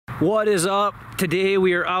What is up? Today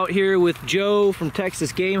we are out here with Joe from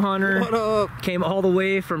Texas Game Hunter. What up? Came all the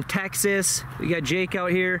way from Texas. We got Jake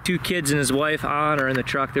out here. 2 kids and his wife on or in the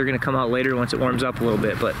truck. They're gonna come out later once it warms up a little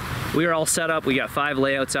bit. But we are all set up. We got 5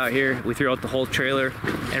 layouts out here. We threw out the whole trailer.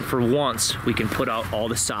 And for once, we can put out all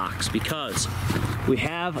the socks because we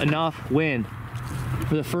have enough wind.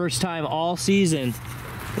 For the first time all season,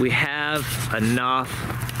 we have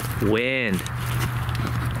enough wind.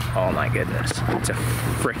 Oh my goodness, it's a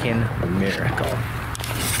freaking miracle.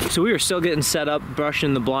 So we were still getting set up,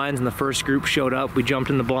 brushing the blinds, and the first group showed up. We jumped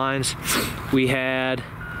in the blinds. We had,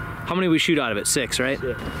 how many did we shoot out of it? 6, right?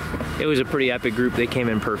 Yeah. It was a pretty epic group. They came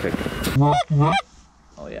in perfect. Oh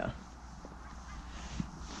yeah.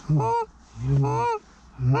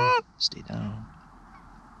 Stay down.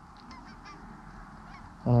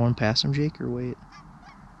 Want to one past him, Jake, or wait?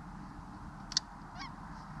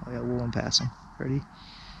 Oh yeah, we'll one pass him. Ready?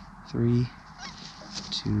 3,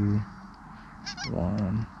 2,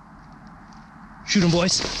 1. Shoot 'em,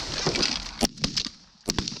 boys.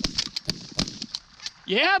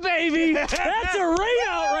 Yeah, baby! That's a rainout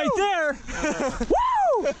right there!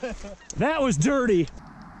 Woo! That was dirty.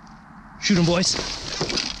 Shoot 'em, boys.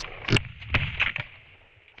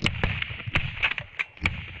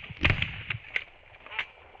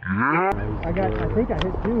 I think I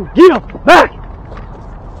hit 2. Get him! Back!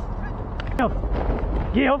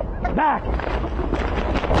 Give back!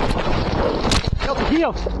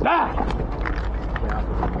 Give back!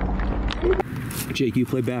 Jake, you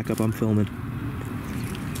play backup, I'm filming.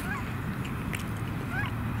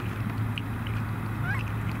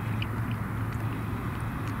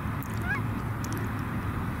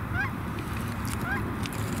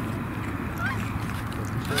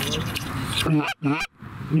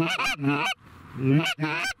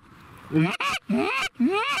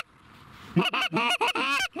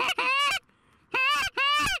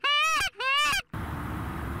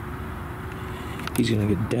 He's gonna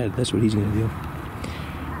get dead. That's what he's gonna do.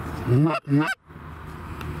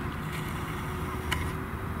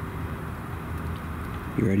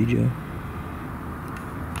 You ready, Joe?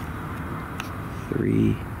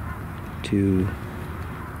 3, 2,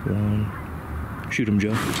 1. Shoot him,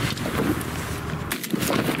 Joe.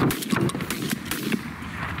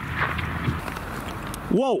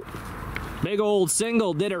 Whoa! Big old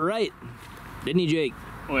single did it right. Didn't he, Jake?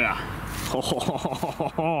 Oh yeah.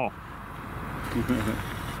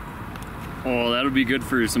 Oh, that would be good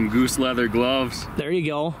for some goose leather gloves. There you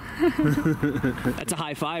go. That's a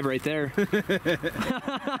high 5 right there. Ready?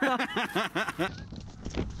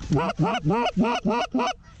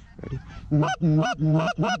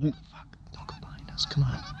 Fuck, don't go behind us. Come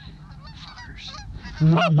on.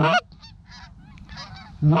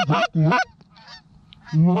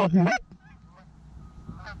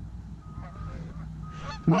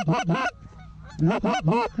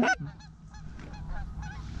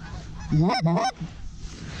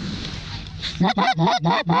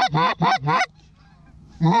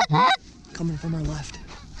 Coming from our left.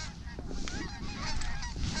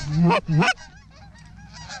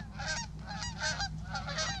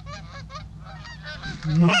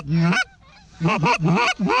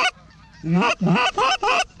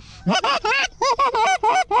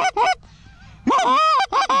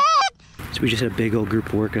 So we just had a big old group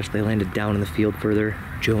of workers. They landed down in the field further.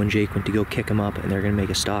 Joe and Jake went to go kick them up, and they're gonna make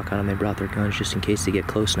a stalk on them. They brought their guns just in case they get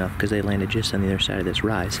close enough, because they landed just on the other side of this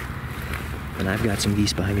rise. And I've got some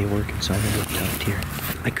geese behind me working, so I'm gonna look top here.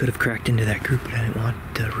 I could have cracked into that group, but I didn't want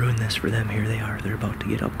to ruin this for them. Here they are. They're about to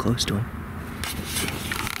get up close to them.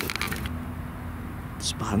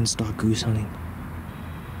 Spot and stalk goose hunting.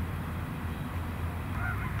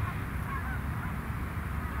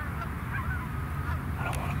 I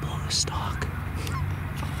don't want to blow the stalk.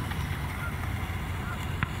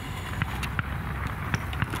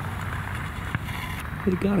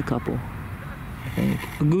 We got a couple, I think.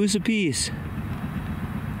 A goose apiece.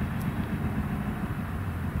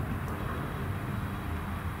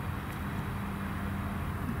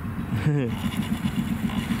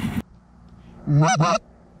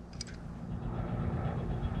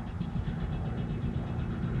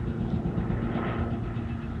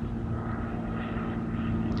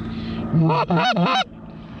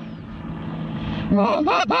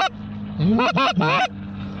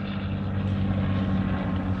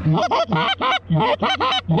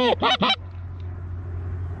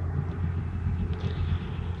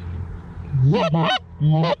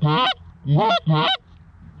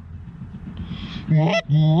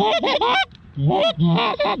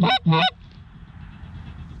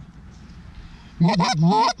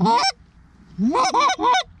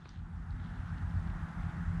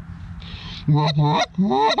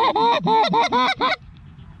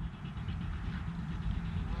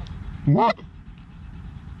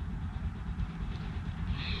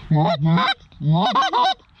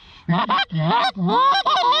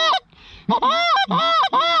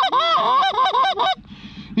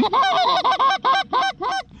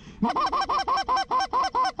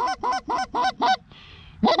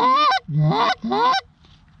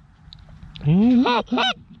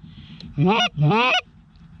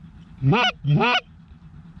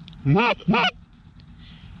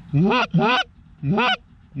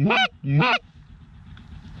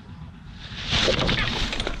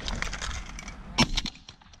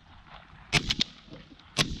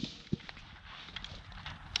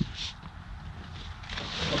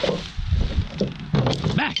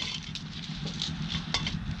 Back.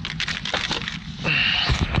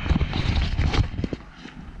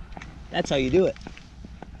 That's how you do it.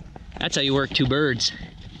 That's how you work two birds.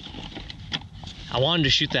 I wanted to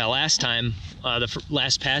shoot that last time, the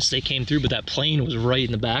last pass they came through, but that plane was right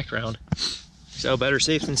in the background. So better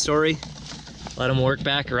safe than sorry. Let them work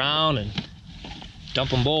back around and dump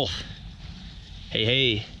them both. Hey,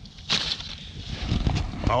 hey.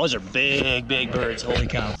 Oh, those are big, big birds, holy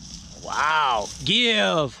cow. Wow,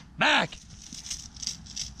 give, back.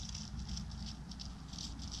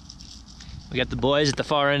 We got the boys at the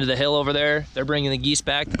far end of the hill over there. They're bringing the geese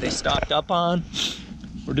back that they stocked up on.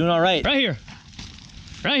 We're doing all right. Right here,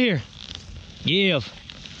 right here. Give,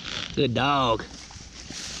 good dog.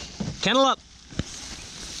 Kennel up,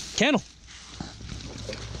 kennel.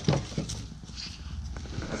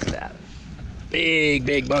 Look at that, big,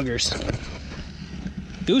 big buggers.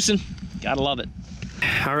 Goosing, gotta love it.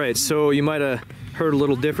 All right, so you might have heard a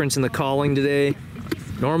little difference in the calling today.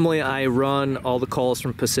 Normally I run all the calls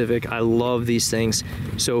from Pacific. I love these things.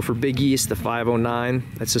 So for big geese, the 509,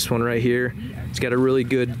 that's this one right here. It's got a really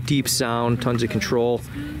good deep sound, tons of control.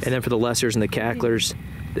 And then for the lessers and the cacklers,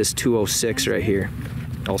 this 206 right here.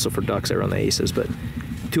 Also for ducks, I run the aces, but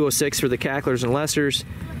 206 for the cacklers and lessers,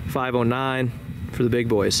 509 for the big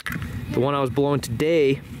boys. The one I was blowing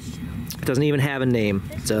today, it doesn't even have a name.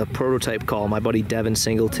 It's a prototype call. My buddy Devin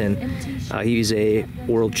Singleton, he's a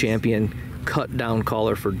world champion cut down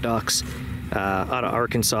caller for ducks out of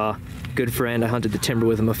Arkansas. Good friend. I hunted the timber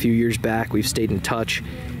with him a few years back. We've stayed in touch,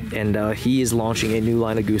 and he is launching a new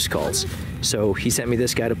line of goose calls. So he sent me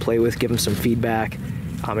this guy to play with, give him some feedback.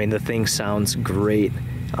 I mean, the thing sounds great.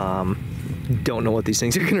 Don't know what these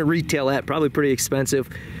things are going to retail at. Probably pretty expensive,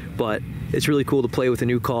 but it's really cool to play with a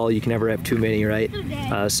new call. You can never have too many, right?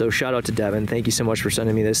 So shout out to Devin. Thank you so much for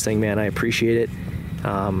sending me this thing, man. I appreciate it.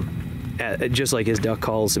 Just like his duck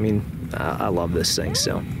calls, I mean, I love this thing,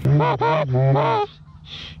 so.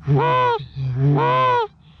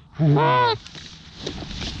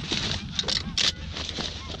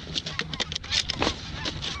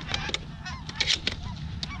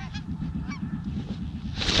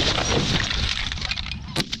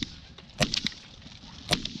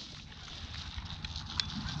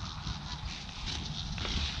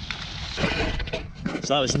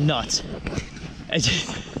 So that was nuts.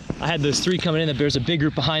 I had those three coming in, there's a big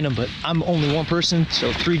group behind them, but I'm only one person,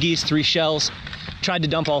 so 3 geese, 3 shells. Tried to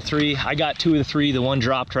dump all 3. I got 2 of the 3, the one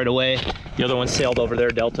dropped right away. The other one sailed over there,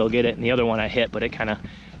 Delta will get it, and the other one I hit, but it kind of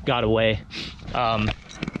got away. Yeah,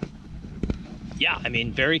 I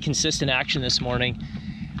mean, very consistent action this morning.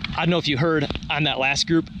 I don't know if you heard on that last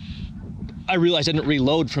group, I realized I didn't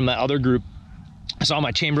reload from that other group. I saw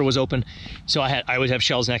my chamber was open, so I always have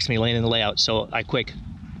shells next to me laying in the layout, so I quick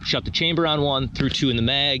shut the chamber on one, threw 2 in the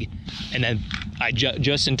mag, and then I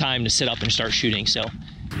just in time to sit up and start shooting, so.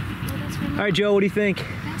 All right, Joe, what do you think?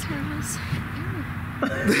 That's harmless.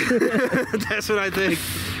 That's what I think.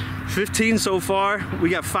 15 so far. We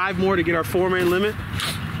got 5 more to get our 4-man limit,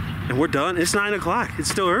 and we're done. It's 9 o'clock. It's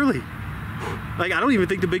still early. Like, I don't even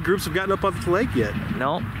think the big groups have gotten up off the lake yet.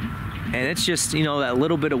 No. And it's just, you know, that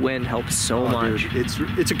little bit of wind helps so much. Dude,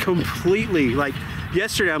 it's a completely, like,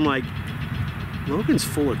 yesterday I'm like, Logan's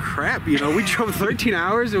full of crap, you know. We drove 13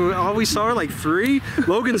 hours and all we saw are like 3.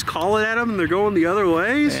 Logan's calling at them and they're going the other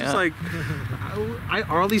way. It's just like,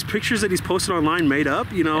 are all these pictures that he's posted online made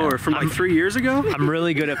up, you know, or from like 3 years ago? I'm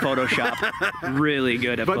really good at Photoshop. Really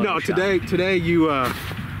good at Photoshop. But no, today you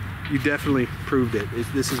definitely proved it.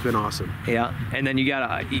 This has been awesome. Yeah, and then you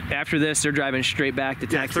got after this, they're driving straight back to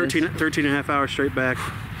Texas. 13 and a half hours straight back.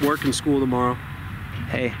 Work and school tomorrow.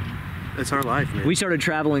 Hey. That's our life, man. We started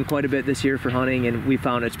traveling quite a bit this year for hunting, and we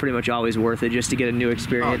found it's pretty much always worth it just to get a new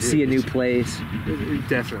experience, see a new place.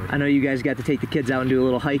 Definitely. I know you guys got to take the kids out and do a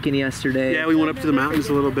little hiking yesterday. Yeah, we went up to the mountains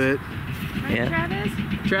a little bit. Yeah. Travis?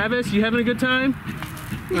 Travis, you having a good time?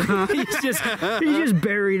 he's just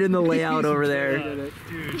buried in the layout over there.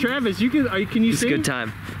 Travis, can you It's see? a good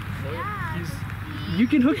time. You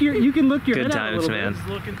can look your Good head out a times, little man. He's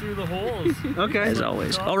looking through the holes. bit. Okay. As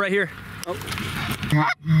always. Oh, right here. Oh.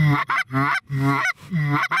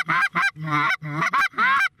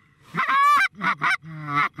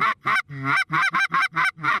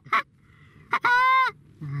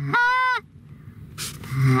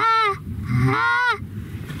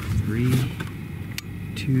 Three,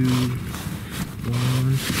 2,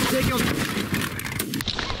 1. Take him.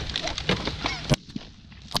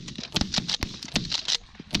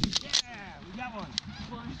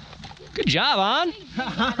 Good job, On.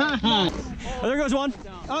 Oh, there goes one.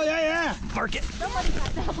 Oh, yeah. Mark it. Somebody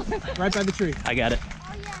got that one. Right by the tree. I got it.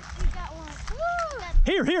 Oh yeah, she got one.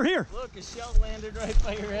 Woo! Here. Look, a shell landed right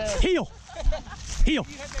by your head. Heel. You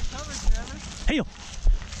had that covered, Travis. Heel.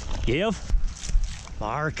 Give.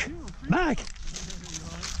 Mark. Back. So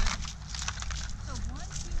 1,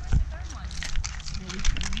 2, and the third one.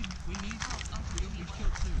 We need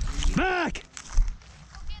kill 2. Back.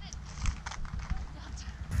 Go get it.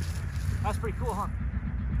 That's pretty cool, huh?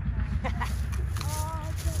 Oh,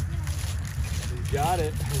 it's so nice. You got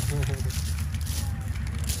it.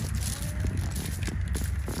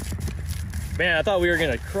 Man, I thought we were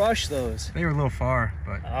gonna crush those. They were a little far,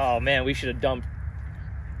 but Oh man, we should have dumped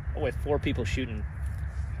with 4 people shooting.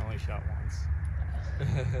 I only shot once.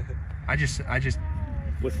 I just.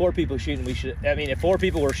 With 4 people shooting, we should. I mean, if 4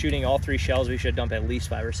 people were shooting all 3 shells, we should dump at least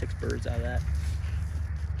 5 or 6 birds out of that.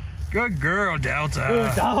 Good girl, Delta.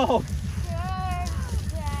 Good dog. Good.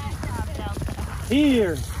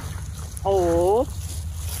 Here. Hold.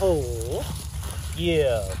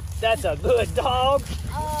 Yeah. That's a good dog.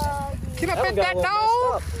 Oh, Get up That at one got that a little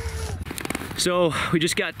dog. messed up. So we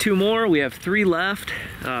just got 2 more. We have 3 left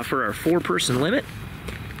for our 4-person limit.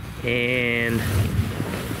 And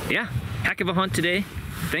yeah, heck of a hunt today.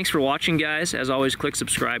 Thanks for watching, guys. As always, click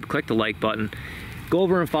subscribe, click the like button. Go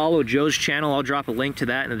over and follow Joe's channel. I'll drop a link to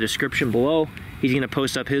that in the description below. He's gonna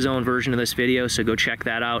post up his own version of this video, so go check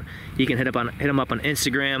that out. You can hit him up on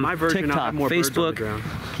Instagram, My version, I'll TikTok, have more birds on the Facebook. ground.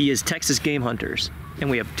 He is Texas Game Hunters, and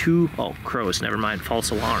we have 2 crows. Never mind,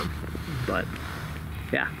 false alarm. But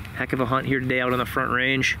yeah, heck of a hunt here today out on the Front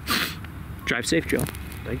Range. Drive safe, Joe.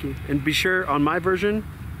 Thank you. And be sure, on my version,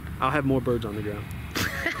 I'll have more birds on the ground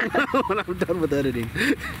when I'm done with editing.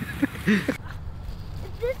 is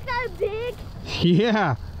this guy big?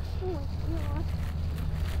 Yeah. Oh my god.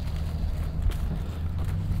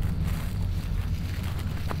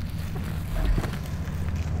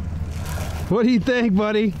 What do you think,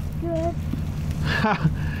 buddy? Good.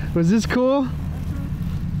 Was this cool?